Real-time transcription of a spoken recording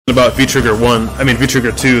about V-Trigger 1, I mean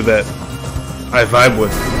V-Trigger 2 that I vibe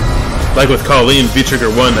with. Like with Colleen, V-Trigger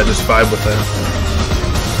 1, I just vibe with that.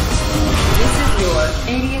 This is your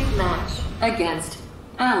 80th match against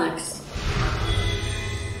Alex.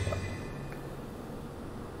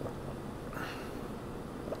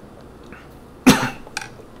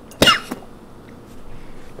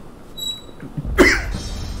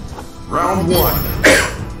 Round 1.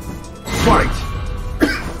 Fight!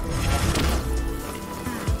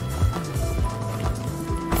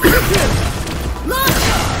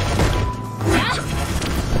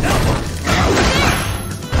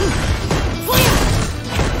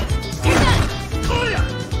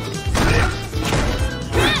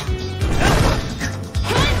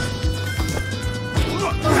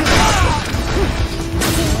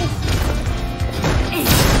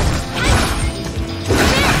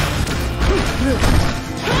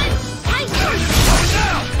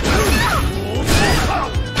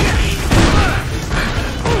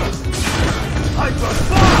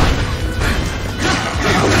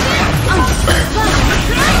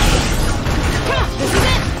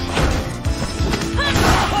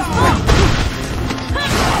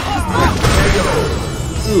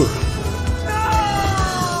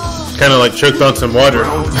 Kind of like choked on some water,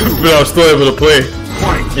 but I was still able to play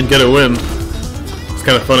and get a win. It's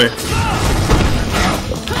kind of funny.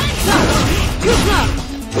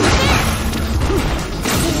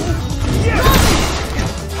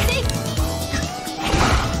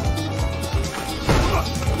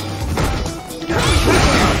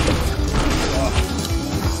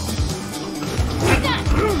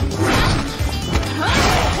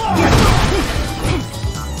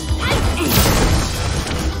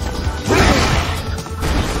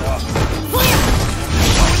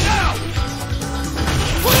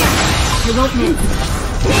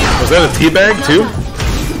 Was that a teabag too?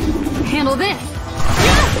 Handle this.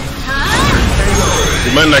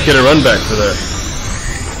 You might not get a run back for that.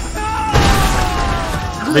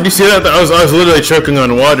 Did you see that? I was literally choking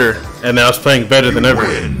on water, and I was playing better than ever.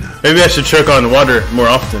 Maybe I should choke on water more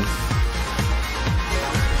often.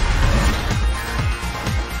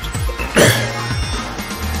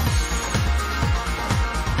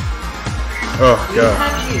 Oh god.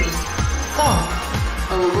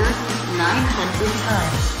 Over 900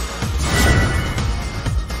 times.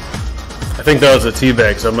 I think that was a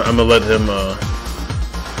teabag, so I'm gonna let him.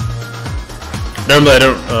 Normally I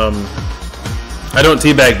don't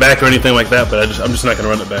teabag back or anything like that, but I'm just not gonna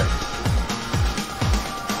run it back.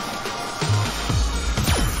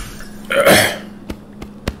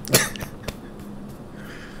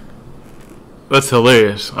 That's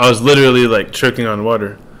hilarious. I was literally like choking on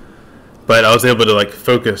water, but I was able to like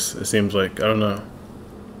focus. It seems like, I don't know.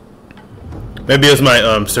 Maybe it's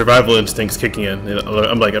my survival instincts kicking in.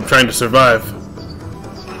 I'm trying to survive.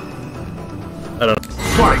 I don't know.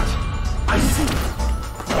 Fight! I see.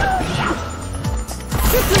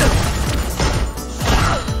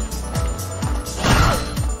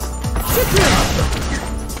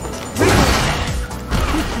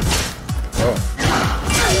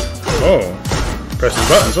 Oh, pressing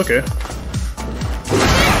buttons. Okay.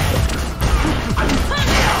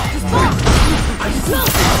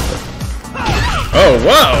 Oh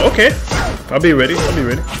wow, okay. I'll be ready. It's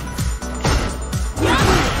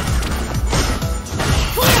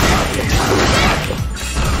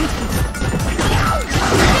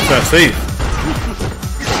not safe.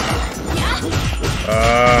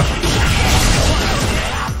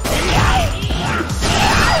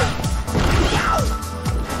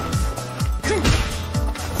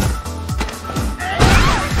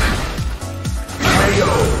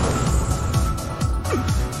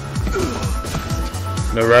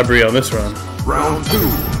 No robbery on this round. Round 2.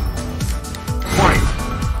 Fight!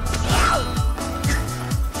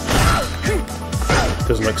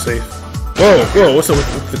 Doesn't look safe. Whoa, whoa, what's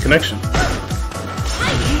the connection?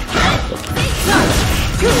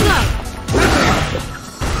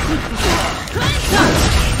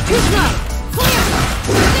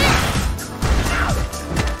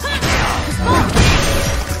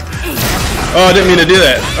 Oh, I didn't mean to do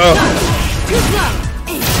that. Oh.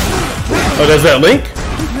 Oh, does that link?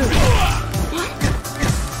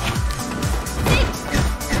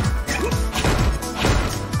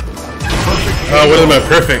 Oh, what am I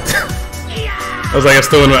perfect? I was like, I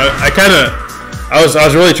still win. I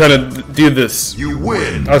was really trying to do this. You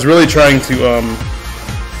win. I was really trying to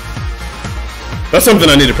that's something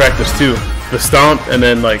I need to practice too. The stomp and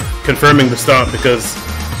then like confirming the stomp, because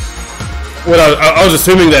what I was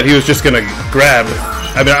assuming that he was just gonna grab.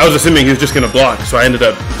 I mean, I was assuming he was just gonna block, so I ended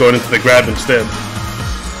up going into the grab instead.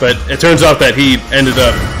 But it turns out that he ended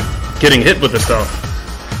up getting hit with the stomp.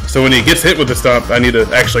 So when he gets hit with the stomp, I need to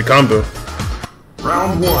actually combo.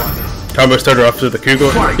 Round 1. Combo starter off to the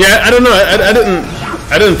Kugel. Yeah, I don't know.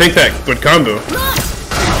 I didn't think that would combo,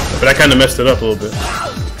 but I kind of messed it up a little bit.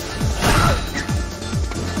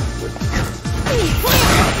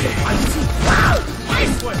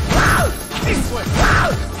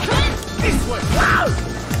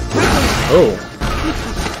 Oh.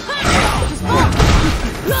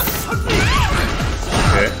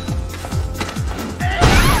 Okay.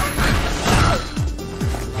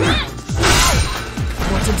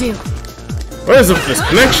 What to do? What is this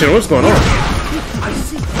connection? What's going on?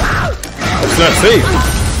 It's not safe.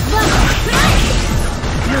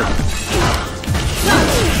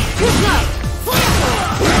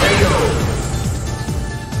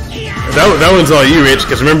 That one's all you, Rich,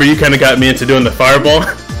 because remember you kind of got me into doing the fireball?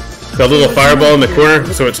 The little fireball in the corner,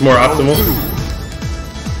 so it's more optimal.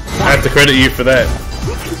 I have to credit you for that.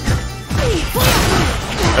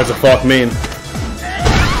 As a Falk main.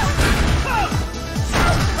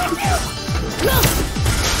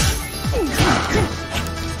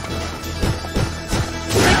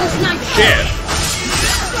 Shit.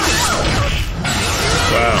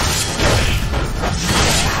 Wow.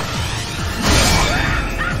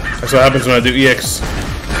 That's what happens when I do EX.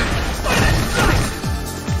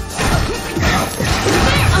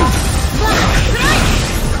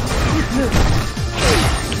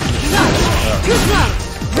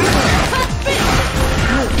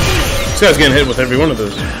 This guy's getting hit with every one of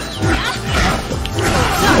those. Oh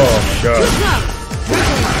my god.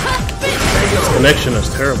 This connection is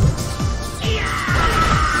terrible.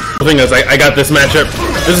 The thing is, I got this matchup.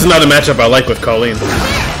 This is not a matchup I like with Colleen.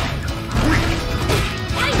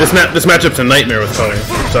 This matchup's a nightmare with Colleen,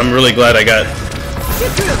 so I'm really glad I got,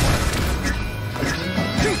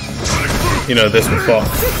 you know, this with Falk.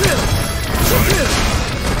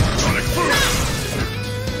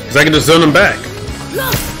 Because I can just zone him back.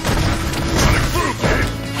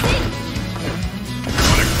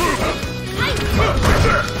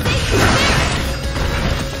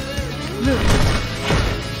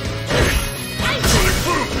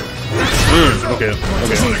 Okay,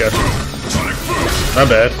 gotcha. My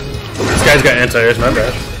bad. This guy's got anti-airs, my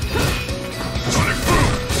bad.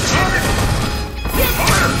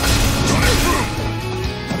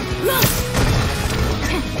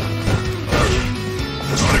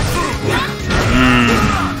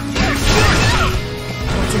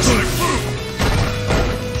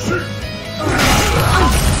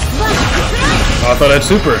 Oh, I thought I'd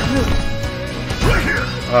super.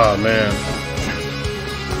 Oh man.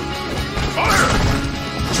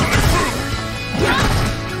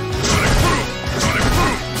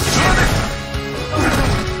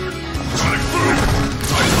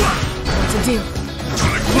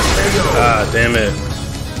 Ah, damn it.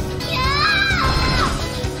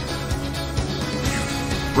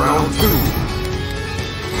 Round 2.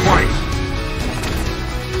 Fight.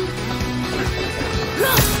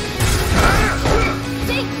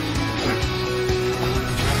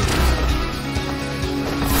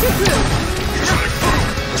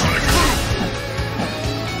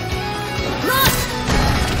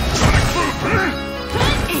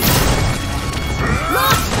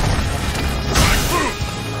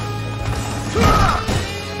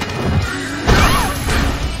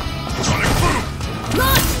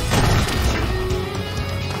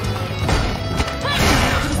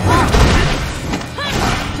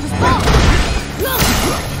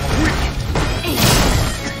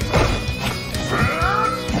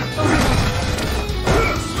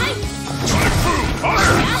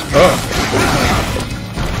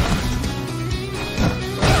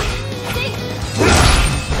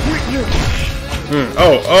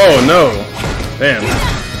 Oh no! Damn.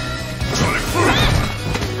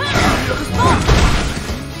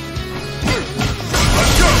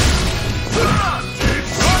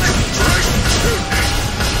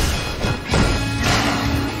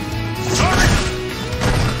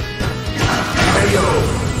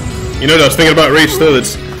 You know what I was thinking about, Reach, though?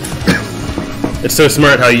 It's so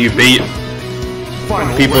smart how you bait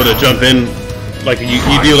people to jump in. Like, you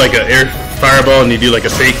do like an air fireball and you do like a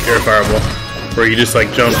fake air fireball. Where you just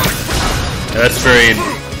like jump. And that's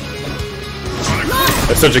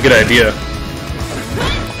such a good idea.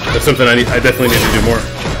 That's something I definitely need to do more.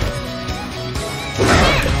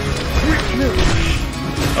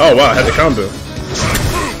 Oh wow, I had the combo.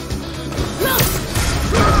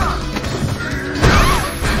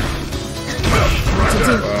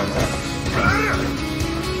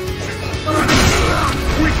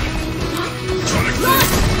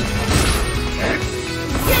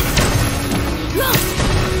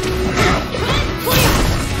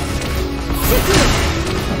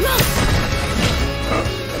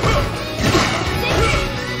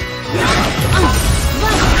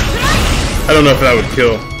 I don't know if that would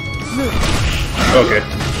kill. Okay.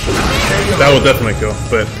 That will definitely kill,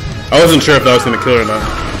 but I wasn't sure if that was going to kill or not.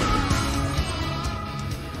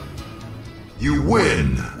 You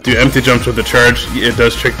win. Do empty jumps with the charge? It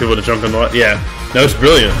does trick people to jump in the water. Yeah, that was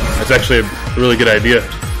brilliant. That's actually a really good idea.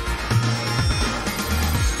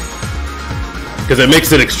 Because it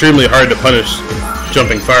makes it extremely hard to punish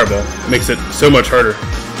jumping fireball. It makes it so much harder.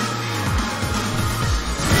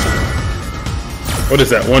 What is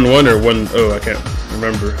that? 1-1 or 1? Oh, I can't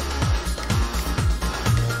remember.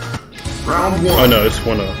 Round 1. Oh no, it's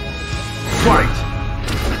 1-0. Fight.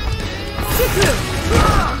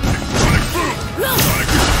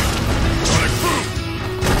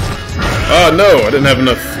 Oh no, I didn't have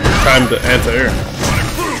enough time to anti-air.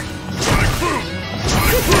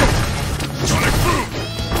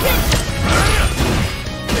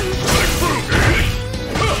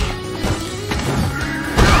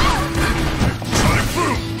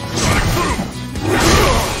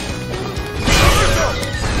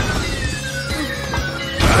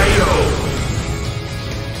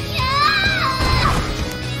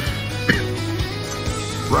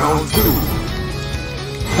 Round 2.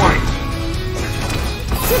 Fight.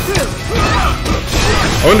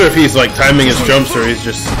 I wonder if he's like timing his jumps or he's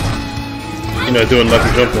just, you know, doing lucky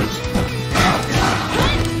jump ones.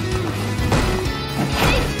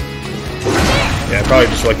 Yeah, probably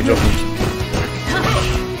just lucky jump ones.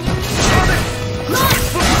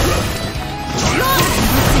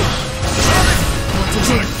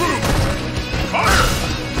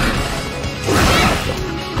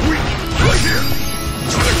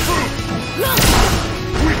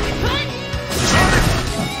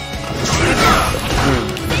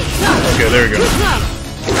 Okay, there we go.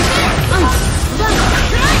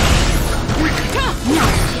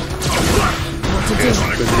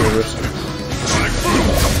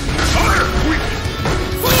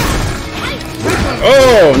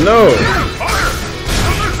 Oh no!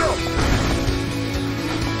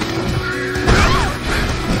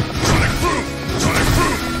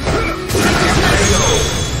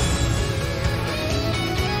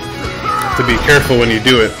 To be careful when you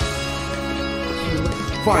do it.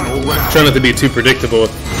 Final round. Try not to be too predictable.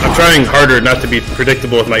 I'm trying harder not to be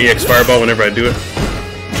predictable with my EX Fireball whenever I do it.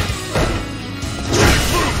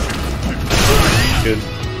 Good.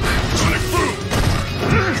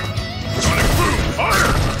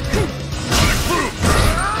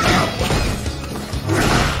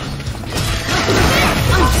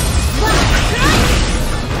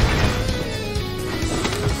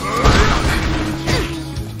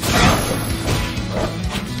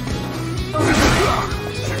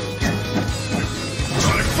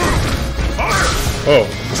 Oh.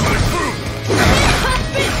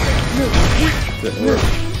 Didn't work.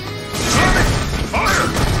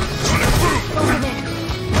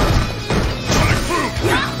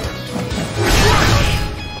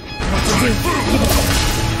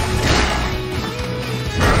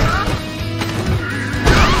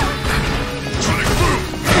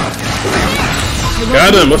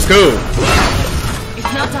 Got him, let's go.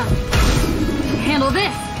 It's not done. Handle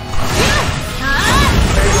this.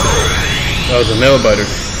 That was a nail biter.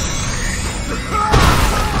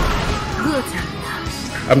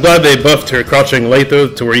 I'm glad they buffed her crouching light though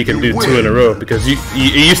to where you can do 2 in a row, because it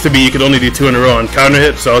used to be you could only do 2 in a row on counter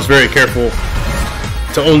hit, so I was very careful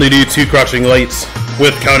to only do 2 crouching lights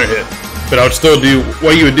with counter hit. But I would still do,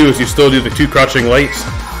 what you would do is you still do the 2 crouching lights,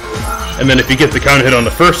 and then if you get the counter hit on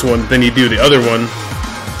the first one, then you do the other one.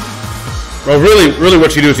 Well, really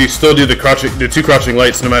what you do is you still do the 2 crouching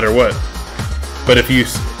lights no matter what. But if you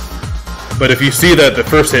see that the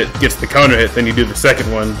first hit gets the counter hit, then you do the second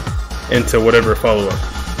one into whatever follow-up.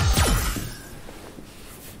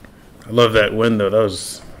 I love that win though.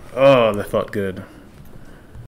 That felt good.